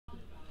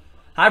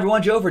Hi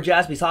everyone, Joe for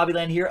Jaspys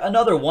Hobbyland here.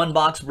 Another one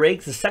box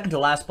break, the second to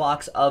last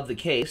box of the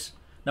case.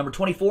 Number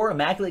 24,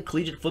 Immaculate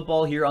Collegiate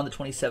Football here on the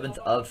 27th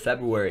of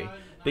February.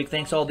 Big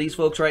thanks to all these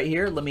folks right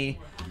here. Let me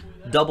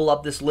double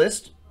up this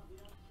list.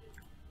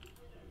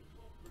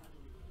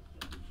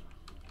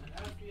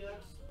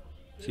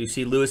 So you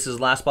see Lewis's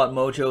last spot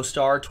mojo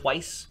star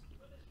twice.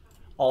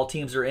 All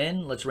teams are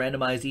in. Let's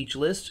randomize each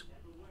list.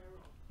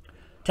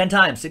 10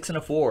 times, 6 and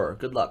a 4.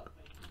 Good luck.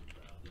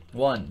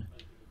 1,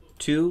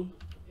 2,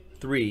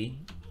 3,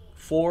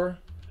 4,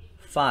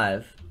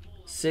 5,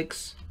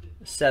 6,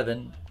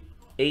 7,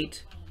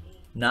 8,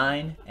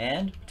 9,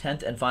 and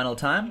 10th and final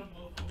time.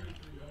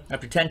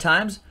 After 10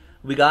 times,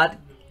 we got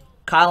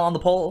Kyle on the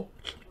pole,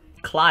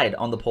 Clyde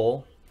on the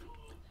pole,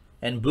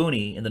 and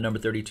Booney in the number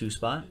 32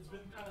 spot.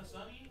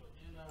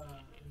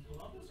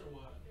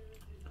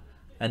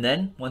 And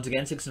then, once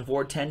again, 6 and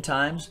 4, 10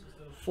 times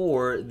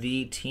for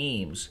the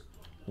teams.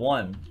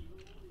 1,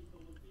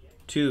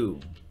 2,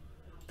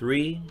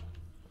 3,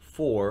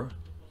 4,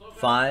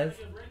 5,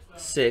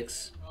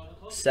 6,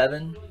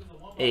 7,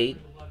 8,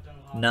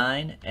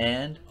 9,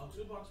 and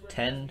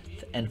 10th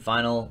and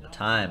final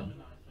time.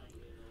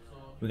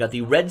 We got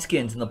the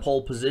Redskins in the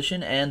pole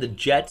position and the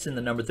Jets in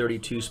the number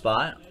 32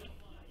 spot.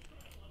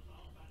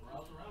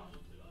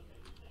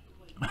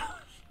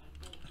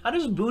 How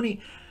does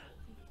Booney...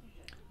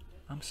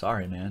 I'm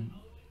sorry, man.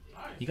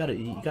 You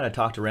gotta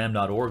talk to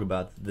ram.org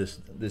about this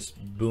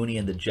Booney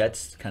and the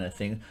Jets kind of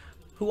thing.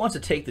 Who wants to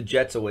take the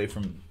Jets away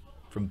from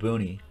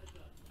Booney?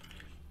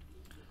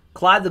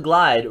 Clyde the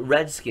Glide,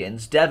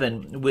 Redskins.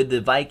 Devin with the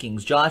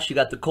Vikings. Josh, you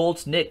got the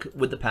Colts. Nick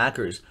with the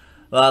Packers.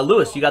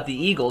 Lewis, you got the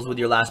Eagles with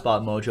your last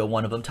spot mojo,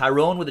 one of them.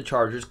 Tyrone with the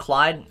Chargers.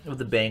 Clyde with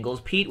the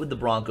Bengals. Pete with the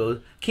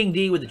Broncos. King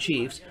D with the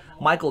Chiefs.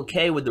 Michael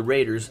K with the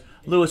Raiders.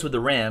 Lewis with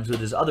the Rams with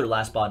his other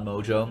last spot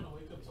mojo.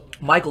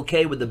 Michael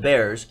K with the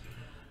Bears.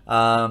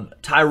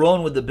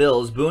 Tyrone with the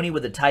Bills, Booney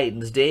with the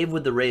Titans, Dave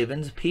with the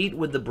Ravens, Pete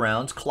with the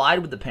Browns, Clyde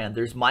with the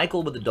Panthers,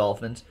 Michael with the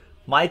Dolphins,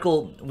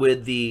 Michael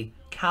with the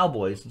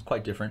Cowboys, it's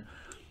quite different,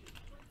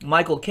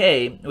 Michael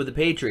K with the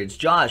Patriots,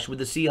 Josh with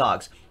the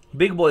Seahawks,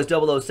 Big Boys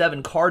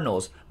 007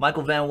 Cardinals,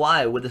 Michael Van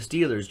Wy with the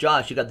Steelers,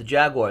 Josh, you got the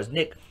Jaguars,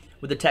 Nick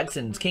with the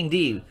Texans, King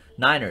D,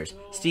 Niners,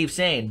 Steve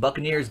Sane,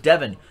 Buccaneers,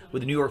 Devin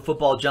with the New York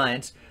Football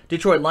Giants,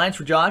 Detroit Lions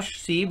for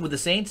Josh, Steve with the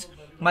Saints,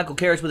 Michael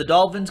Karras with the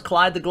Dolphins,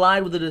 Clyde the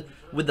Glide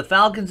with the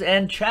Falcons,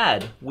 and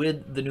Chad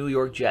with the New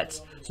York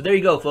Jets. So there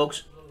you go,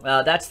 folks.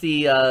 That's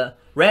the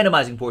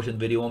randomizing portion of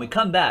the video. When we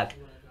come back,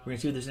 we're going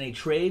to see if there's any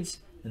trades,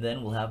 and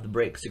then we'll have the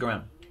break. Stick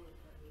around.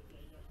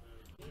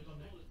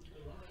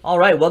 All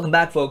right, welcome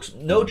back, folks.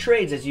 No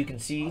trades, as you can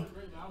see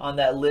on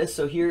that list.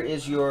 So here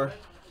is your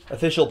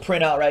official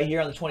printout right here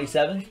on the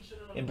 27th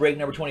in break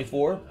number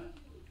 24.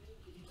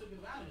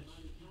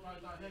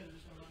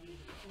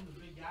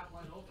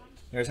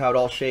 Here's how it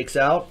all shakes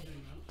out.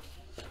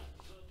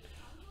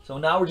 So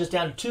now we're just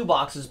down to 2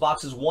 boxes,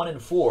 boxes 1 and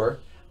 4.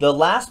 The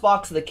last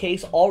box of the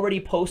case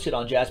already posted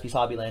on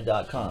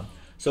JaspysHobbyland.com.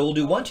 So we'll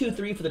do 1, 2,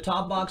 3 for the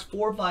top box,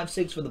 4, 5,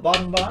 6 for the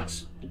bottom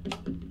box.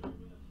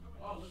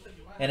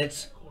 And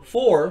it's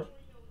 4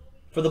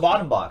 for the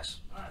bottom box.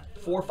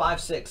 4, 5,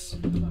 6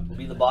 will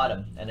be the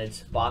bottom, and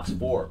it's box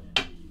 4.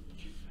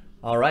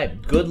 All right,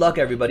 good luck,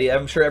 everybody.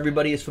 I'm sure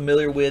everybody is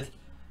familiar with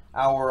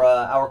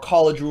our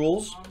college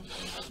rules.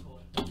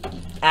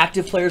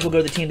 Active players will go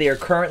to the team they are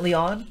currently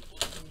on.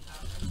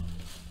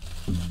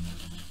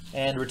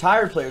 And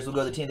retired players will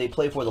go to the team they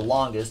play for the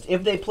longest.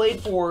 If they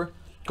played for,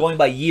 going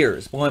by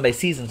years, going by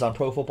seasons on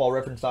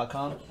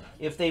ProFootballReference.com,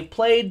 if they've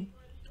played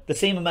the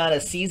same amount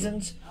of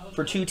seasons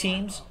for 2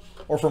 teams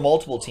or for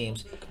multiple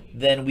teams,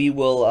 then we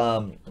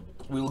will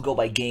go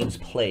by games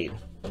played.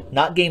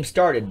 Not games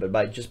started,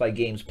 but just by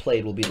games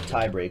played will be the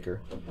tiebreaker.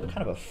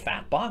 Kind of a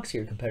fat box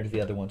here compared to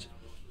the other ones.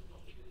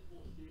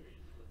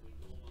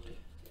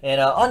 And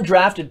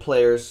undrafted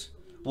players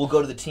will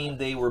go to the team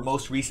they were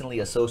most recently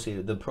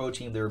associated, the pro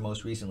team they were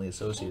most recently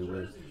associated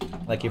with.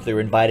 Like if they were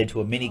invited to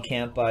a mini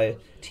camp by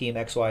team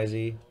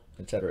XYZ,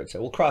 etc.,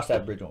 etc. We'll cross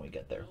that bridge when we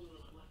get there.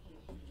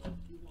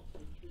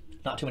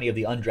 Not too many of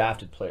the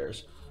undrafted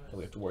players that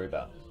we have to worry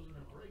about.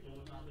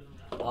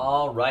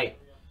 All right.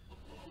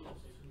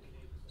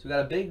 So we got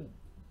a big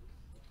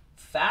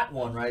fat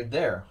one right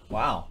there.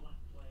 Wow.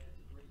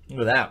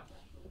 Look at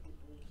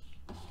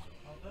that.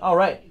 All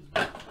right.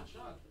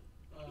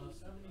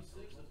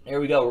 Here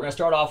we go. We're going to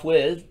start off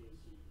with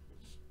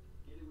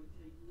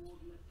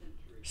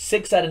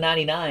 6 out of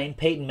 99,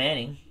 Peyton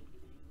Manning.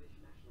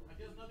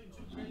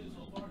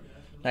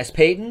 Nice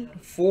Peyton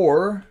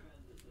for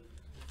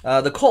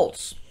the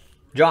Colts.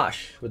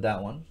 Josh with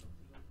that one.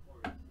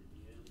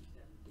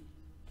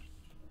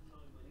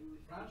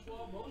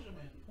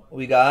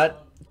 We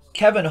got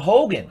Kevin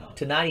Hogan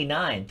to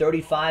 99,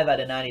 35 out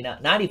of 99,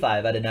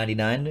 95 out of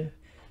 99.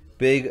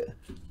 Big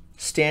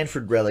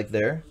Stanford relic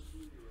there.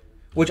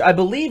 Which I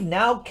believe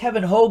now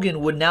Kevin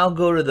Hogan would now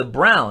go to the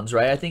Browns,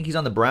 right? I think he's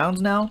on the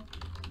Browns now.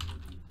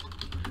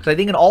 Because I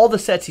think in all the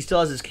sets he still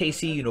has his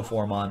KC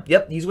uniform on.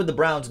 Yep, he's with the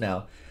Browns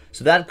now.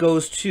 So that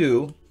goes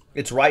to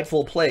its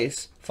rightful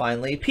place,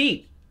 finally,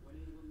 Pete.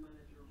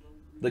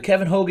 The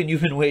Kevin Hogan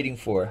you've been waiting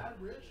for.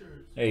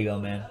 There you go,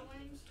 man.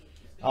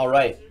 All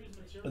right.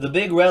 The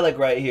big relic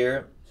right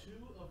here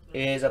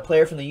is a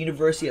player from the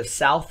University of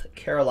South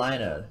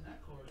Carolina.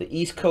 The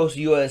East Coast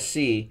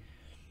USC.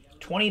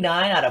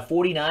 29 out of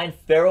 49,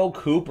 Farrell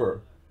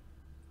Cooper.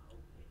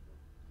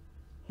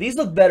 These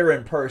look better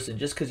in person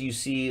just because you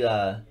see,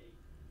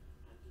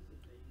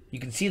 you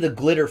can see the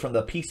glitter from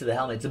the piece of the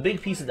helmet. It's a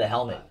big piece of the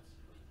helmet.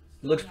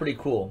 It looks pretty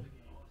cool.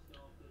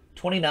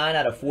 29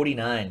 out of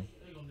 49.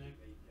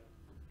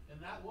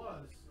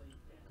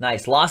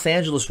 Nice. Los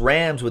Angeles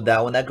Rams with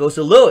that one. That goes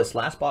to Lewis.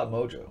 Last spot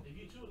mojo.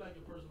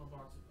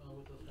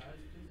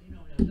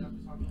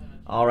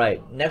 All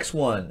right. Next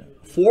one.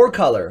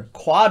 4-color.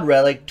 Quad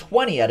relic.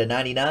 20 out of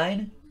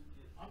 99.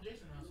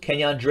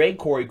 Kenyon Drake,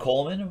 Corey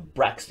Coleman,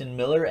 Braxton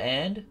Miller,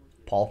 and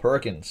Paul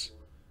Perkins.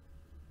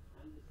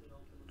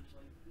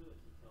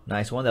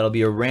 Nice one. That'll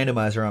be a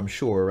randomizer, I'm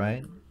sure,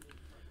 right?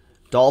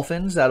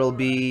 Dolphins. That'll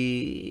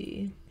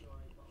be...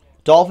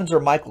 Dolphins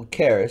are Michael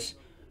Karras.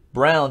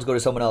 Browns go to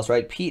someone else,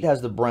 right? Pete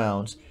has the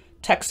Browns.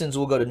 Texans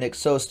will go to Nick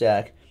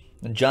Sostak.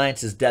 And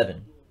Giants is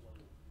Devin.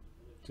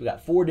 So we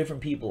got 4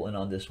 different people in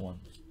on this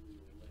one.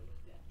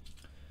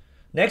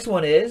 Next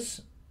one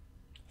is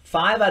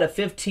 5 out of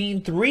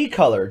 15,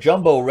 3-color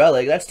jumbo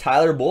relic. That's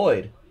Tyler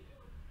Boyd.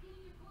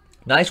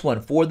 Nice one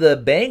for the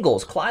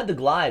Bengals. Clyde the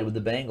Glide with the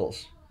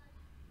Bengals.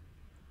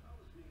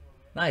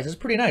 Nice. That's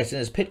pretty nice. And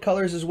his pit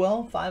colors as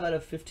well. 5 out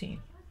of 15.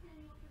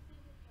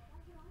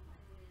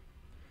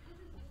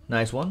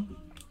 Nice one.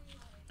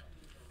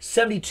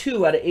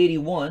 72 out of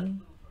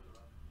 81.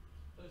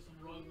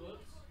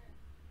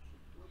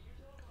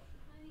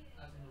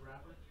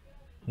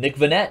 Nick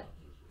Vannett.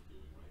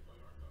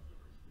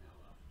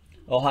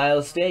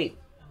 Ohio State.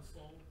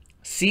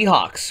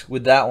 Seahawks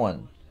with that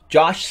one.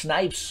 Josh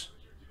Snipes.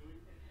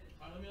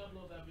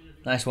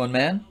 Nice one,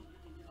 man.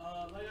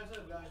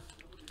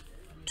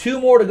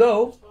 2 more to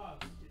go.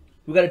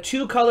 We got a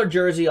 2-color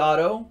jersey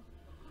auto.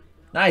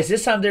 Nice.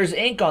 This time there's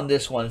ink on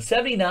this one.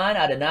 79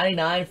 out of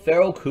 99,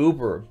 Farrell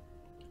Cooper.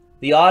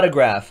 The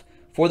autograph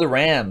for the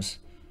Rams.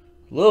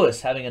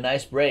 Lewis having a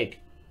nice break.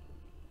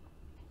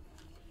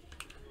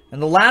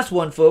 And the last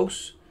one,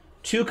 folks.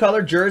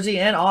 2-color jersey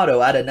and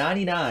auto out of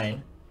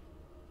 99.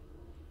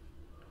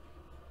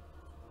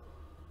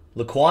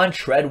 Laquan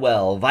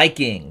Treadwell,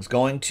 Vikings,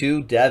 going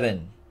to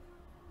Devin.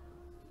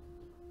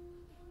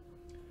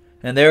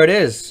 And there it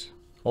is.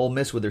 Ole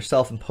Miss with their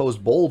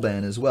self-imposed bowl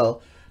ban as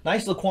well.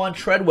 Nice Laquan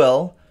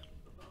Treadwell,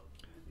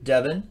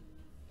 Devin.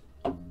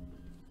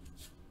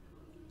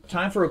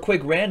 Time for a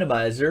quick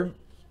randomizer.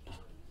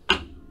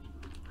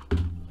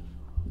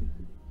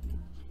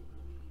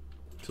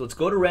 So let's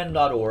go to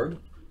random.org.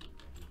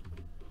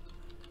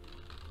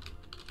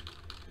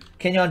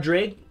 Kenyon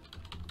Drake,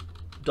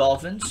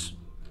 Dolphins.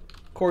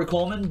 Corey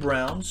Coleman,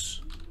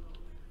 Browns.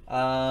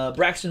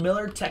 Braxton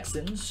Miller,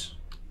 Texans.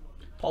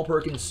 Paul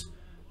Perkins,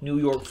 New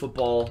York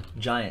Football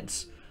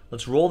Giants.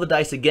 Let's roll the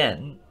dice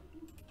again.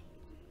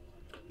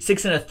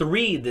 6 and a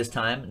 3 this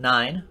time.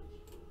 9.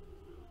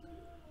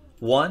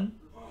 1,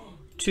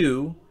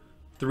 2,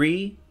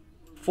 3,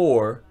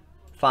 4,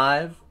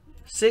 5,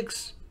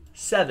 6,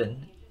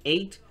 7,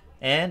 8,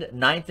 and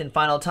 9th and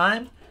final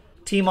time.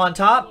 Team on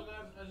top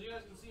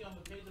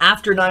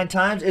after 9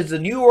 times is the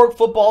New York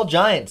Football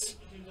Giants.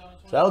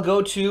 So that'll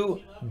go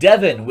to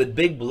Devin with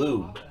Big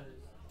Blue.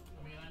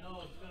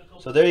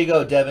 So there you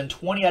go, Devin.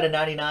 20 out of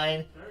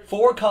 99.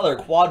 4-color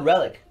quad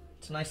relic.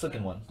 It's a nice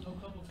looking one.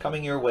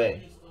 Coming your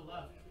way.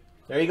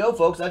 There you go,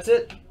 folks. That's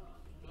it.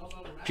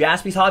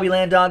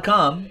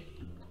 JaspysHobbyland.com.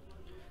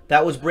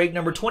 That was break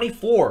number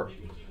 24.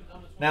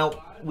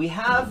 Now, we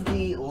have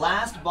the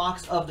last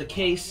box of the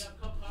case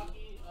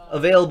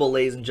available,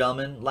 ladies and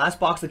gentlemen. Last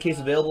box of the case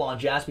available on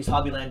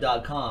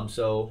JaspysHobbyland.com.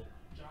 So,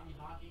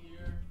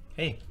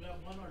 hey,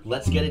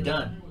 let's get it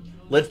done.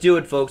 Let's do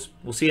it, folks.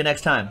 We'll see you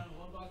next time.